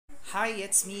Hi,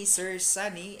 it's me, Sir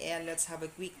Sunny, and let's have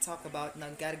a quick talk about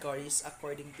noun categories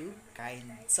according to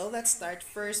kind. So let's start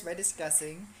first by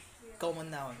discussing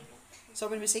common noun. So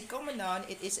when we say common noun,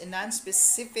 it is a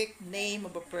non-specific name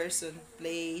of a person,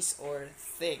 place, or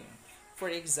thing. For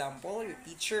example, your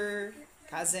teacher,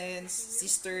 cousins,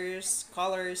 sisters,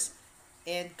 colors,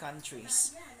 and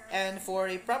countries. And for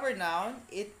a proper noun,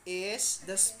 it is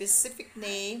the specific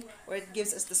name or it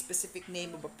gives us the specific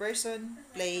name of a person,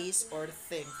 place, or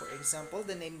thing. For example,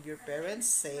 the name of your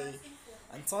parents, say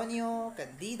Antonio,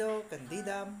 Candido,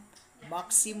 Candida,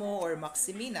 Maximo, or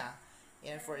Maximina.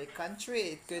 And for a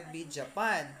country, it could be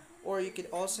Japan, or you could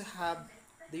also have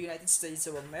the United States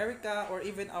of America, or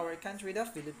even our country, the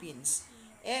Philippines.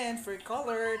 And for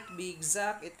color, to be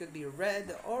exact, it could be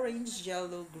red, orange,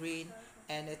 yellow, green,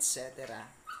 and etc.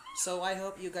 So I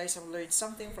hope you guys have learned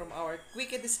something from our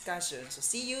quick discussion. So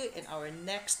see you in our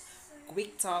next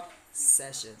quick talk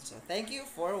session. So thank you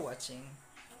for watching.